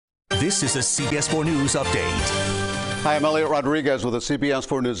This is a CBS 4 News update. Hi, I'm Elliot Rodriguez with a CBS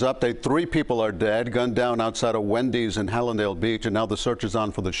 4 News update. 3 people are dead, gunned down outside of Wendy's in Hallandale Beach, and now the search is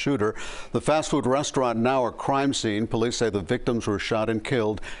on for the shooter. The fast food restaurant now a crime scene. Police say the victims were shot and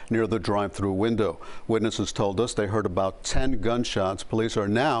killed near the drive-through window. Witnesses told us they heard about 10 gunshots. Police are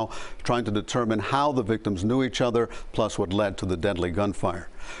now trying to determine how the victims knew each other, plus what led to the deadly gunfire.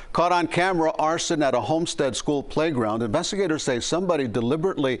 Caught on camera, arson at a Homestead school playground. Investigators say somebody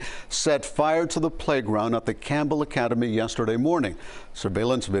deliberately set fire to the playground at the Campbell Academy yesterday morning.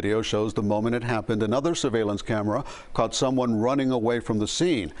 Surveillance video shows the moment it happened. Another surveillance camera caught someone running away from the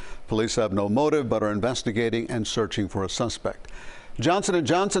scene. Police have no motive but are investigating and searching for a suspect. Johnson &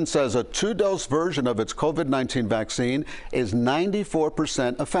 Johnson says a 2-dose version of its COVID-19 vaccine is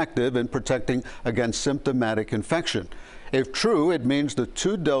 94% effective in protecting against symptomatic infection. If true, it means the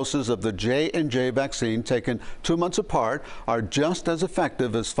 2 doses of the J&J vaccine taken 2 months apart are just as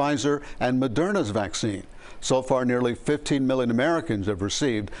effective as Pfizer and Moderna's vaccine. So far, nearly 15 million Americans have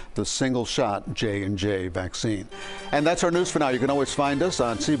received the single-shot J&J vaccine. And that's our news for now. You can always find us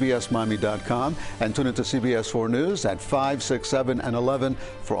on CBSMiami.com and tune into CBS 4 News at 5, 6, 7, and 11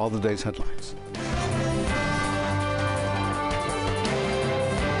 for all the day's headlines.